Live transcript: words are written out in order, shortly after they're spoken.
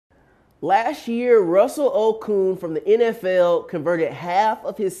Last year, Russell Okung from the NFL converted half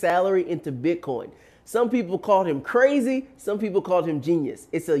of his salary into Bitcoin. Some people called him crazy, some people called him genius.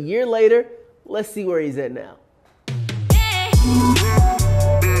 It's a year later. Let's see where he's at now.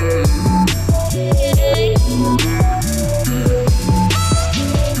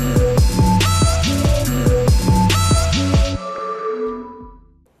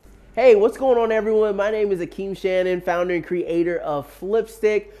 Hey, what's going on, everyone? My name is Akeem Shannon, founder and creator of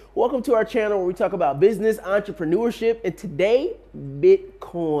Flipstik. Welcome to our channel where we talk about business, entrepreneurship, and today,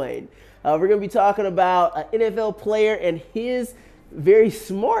 Bitcoin. We're going to be talking about an NFL player and his very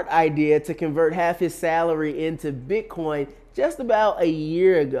smart idea to convert half his salary into Bitcoin just about a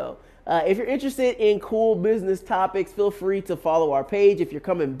year ago. If you're interested in cool business topics, feel free to follow our page. If you're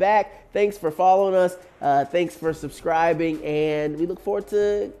coming back, thanks for following us. Thanks for subscribing, and we look forward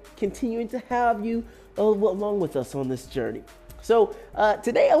to continuing to have you along with us on this journey. So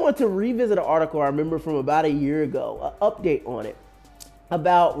today I want to revisit an article I remember from about a year ago, an update on it,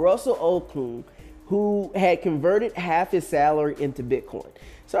 about Russell Okung, who had converted half his salary into Bitcoin.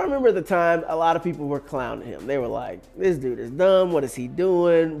 So I remember at the time, a lot of people were clowning him. They were like, this dude is dumb. What is he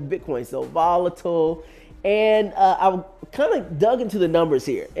doing? Bitcoin's so volatile. And I kind of dug into the numbers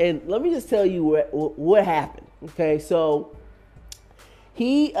here. And let me just tell you what happened. Okay, so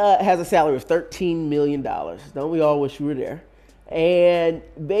he has a salary of $13 million. Don't we all wish we were there? And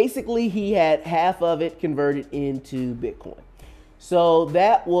basically, he had half of it converted into Bitcoin. So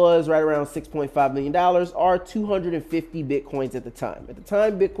that was right around $6.5 million or 250 Bitcoins at the time. At the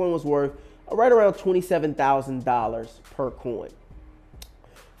time, Bitcoin was worth right around $27,000 per coin.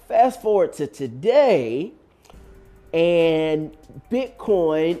 Fast forward to today, and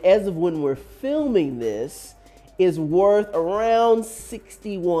Bitcoin, as of when we're filming this, is worth around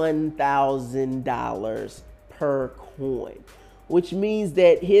 $61,000 per coin, which means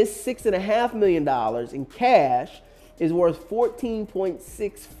that his $6.5 million in cash is worth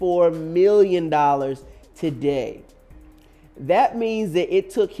 $14.64 million today. That means that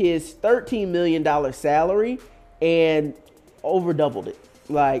it took his $13 million salary and over doubled it,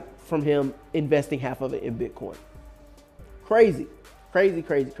 like from him investing half of it in Bitcoin. Crazy, crazy,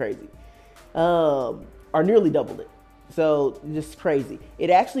 crazy, crazy. Or nearly doubled it. So just crazy. It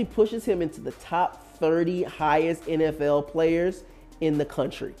actually pushes him into the top 30 highest NFL players in the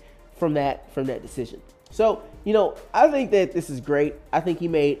country from that decision. So, you know, I think that this is great. I think he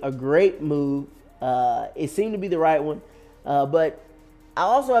made a great move. It seemed to be the right one. But I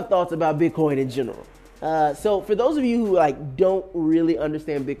also have thoughts about Bitcoin in general. So for those of you who don't really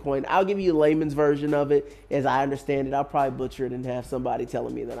understand Bitcoin, I'll give you a layman's version of it as I understand it. I'll probably butcher it and have somebody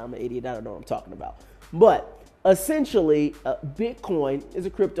telling me that I'm an idiot. I don't know what I'm talking about. But essentially, Bitcoin is a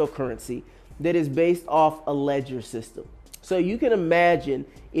cryptocurrency that is based off a ledger system. So you can imagine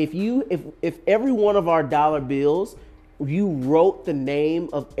if every one of our dollar bills, you wrote the name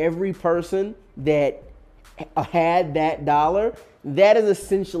of every person that had that dollar, that is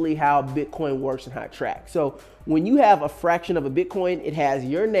essentially how Bitcoin works and how it tracks. So when you have a fraction of a Bitcoin, it has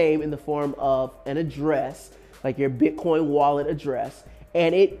your name in the form of an address, like your Bitcoin wallet address,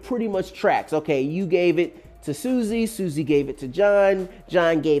 and it pretty much tracks. Okay, you gave it to Susie, Susie gave it to John,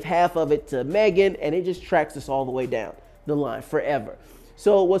 John gave half of it to Megan, and it just tracks us all the way down the line forever.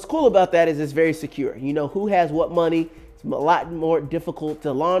 So what's cool about that is it's very secure. You know who has what money. It's a lot more difficult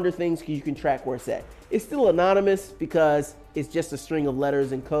to launder things because you can track where it's at. It's still anonymous because it's just a string of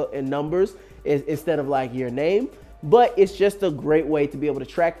letters and numbers instead of like your name. But it's just a great way to be able to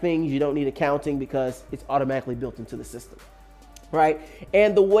track things. You don't need accounting because it's automatically built into the system, right?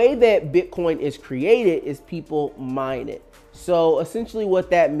 And the way that Bitcoin is created is people mine it. So essentially what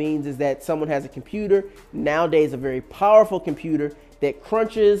that means is that someone has a computer, nowadays a very powerful computer, that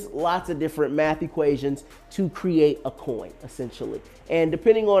crunches lots of different math equations to create a coin, essentially. And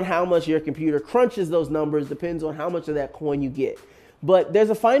depending on how much your computer crunches those numbers, depends on how much of that coin you get. But there's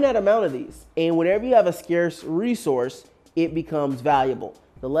a finite amount of these. And whenever you have a scarce resource, it becomes valuable.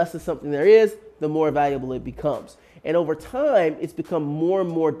 The less of something there is, the more valuable it becomes. And over time, it's become more and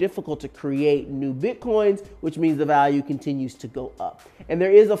more difficult to create new Bitcoins, which means the value continues to go up. And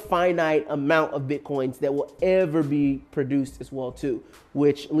there is a finite amount of Bitcoins that will ever be produced as well too,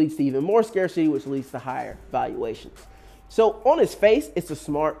 which leads to even more scarcity, which leads to higher valuations. So on its face, it's a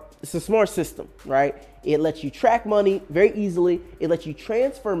smart system, right? It lets you track money very easily. It lets you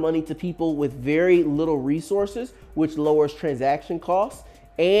transfer money to people with very little resources, which lowers transaction costs.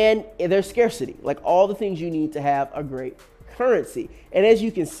 And there's scarcity, like all the things you need to have a great currency. And as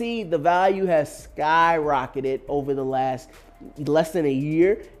you can see, the value has skyrocketed over the last less than a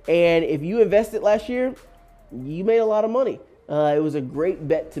year. And if you invested last year, you made a lot of money. It was a great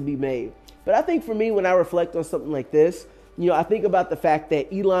bet to be made. But I think for me, when I reflect on something like this, I think about the fact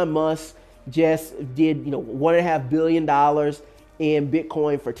that Elon Musk just did, $1.5 billion in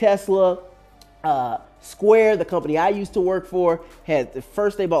Bitcoin for Tesla. Square, the company I used to work for,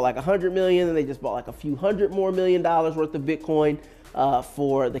 first they bought like 100 million, and they just bought like a few $100 more million worth of Bitcoin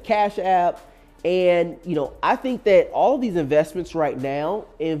for the Cash App. And, I think that all of these investments right now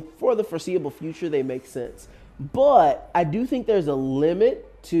and for the foreseeable future, they make sense. But I do think there's a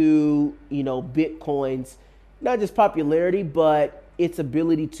limit to, Bitcoin's not just popularity, but its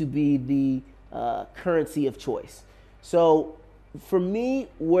ability to be the currency of choice. So for me,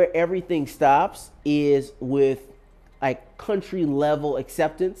 where everything stops is with like country level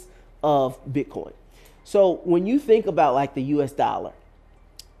acceptance of Bitcoin. So when you think about like the US dollar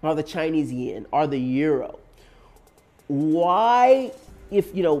or the Chinese yen or the euro, why,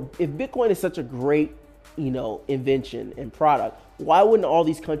 if Bitcoin is such a great, invention and product, why wouldn't all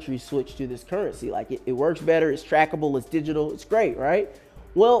these countries switch to this currency? Like it works better, it's trackable, it's digital, it's great, right?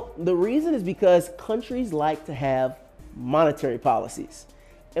 Well, the reason is because countries like to have monetary policies.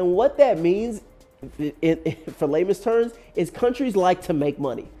 And what that means, for layman's terms, is countries like to make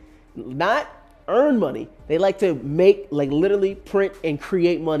money, not earn money. They like to make, like literally print and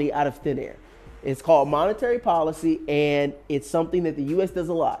create money out of thin air. It's called monetary policy, and it's something that the US does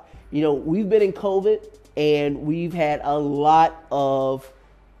a lot. We've been in COVID, and we've had a lot of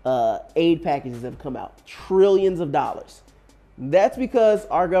aid packages that have come out, trillions of dollars. That's because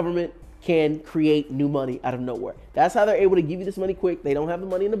our government can create new money out of nowhere. That's how they're able to give you this money quick. They don't have the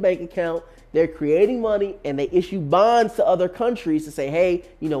money in the bank account. They're creating money, and they issue bonds to other countries to say, hey,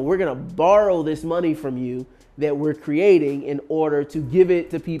 we're going to borrow this money from you that we're creating in order to give it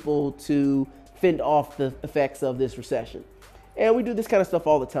to people to fend off the effects of this recession. And we do this kind of stuff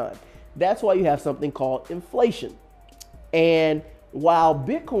all the time. That's why you have something called inflation. And while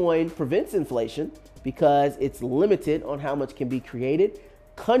Bitcoin prevents inflation because it's limited on how much can be created,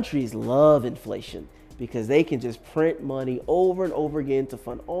 countries love inflation because they can just print money over and over again to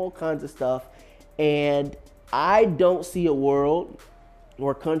fund all kinds of stuff. And I don't see a world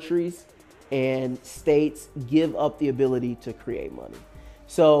where countries and states give up the ability to create money.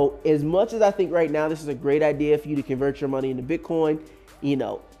 So as much as I think right now this is a great idea for you to convert your money into Bitcoin,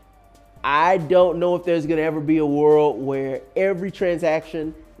 I don't know if there's going to ever be a world where every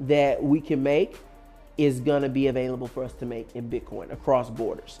transaction that we can make is going to be available for us to make in Bitcoin across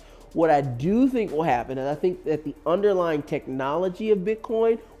borders. What I do think will happen, and I think that the underlying technology of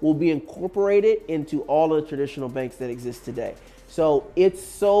Bitcoin will be incorporated into all of the traditional banks that exist today. So it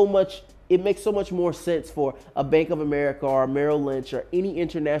makes so much more sense for a Bank of America or a Merrill Lynch or any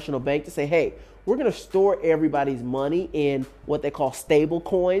international bank to say, hey, we're going to store everybody's money in what they call stable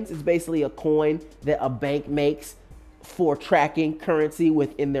coins. It's basically a coin that a bank makes for tracking currency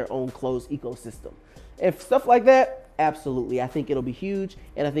within their own closed ecosystem. And stuff like that, absolutely. I think it'll be huge,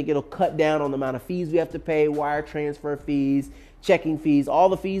 and I think it'll cut down on the amount of fees we have to pay, wire transfer fees, checking fees, all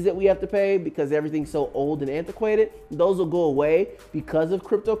the fees that we have to pay because everything's so old and antiquated. Those will go away because of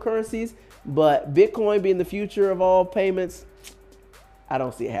cryptocurrencies. But Bitcoin being the future of all payments, I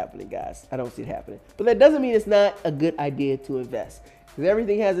don't see it happening, guys. I don't see it happening. But that doesn't mean it's not a good idea to invest, because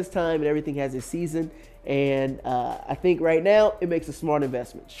everything has its time and everything has its season. And I think right now it makes a smart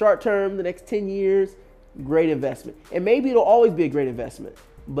investment. Short term, the next 10 years, great investment. And maybe it'll always be a great investment,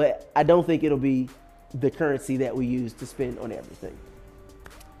 but I don't think it'll be the currency that we use to spend on everything.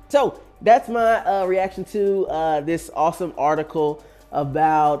 So that's my reaction to this awesome article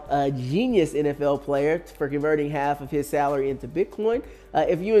about a genius NFL player for converting half of his salary into Bitcoin.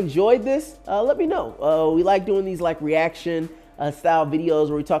 If you enjoyed this, let me know. We like doing these like reaction style videos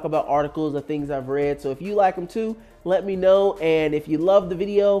where we talk about articles or things I've read. So if you like them too, let me know. And if you love the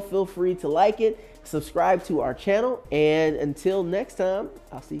video, feel free to like it, subscribe to our channel. And until next time,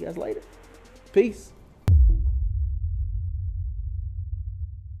 I'll see you guys later. Peace.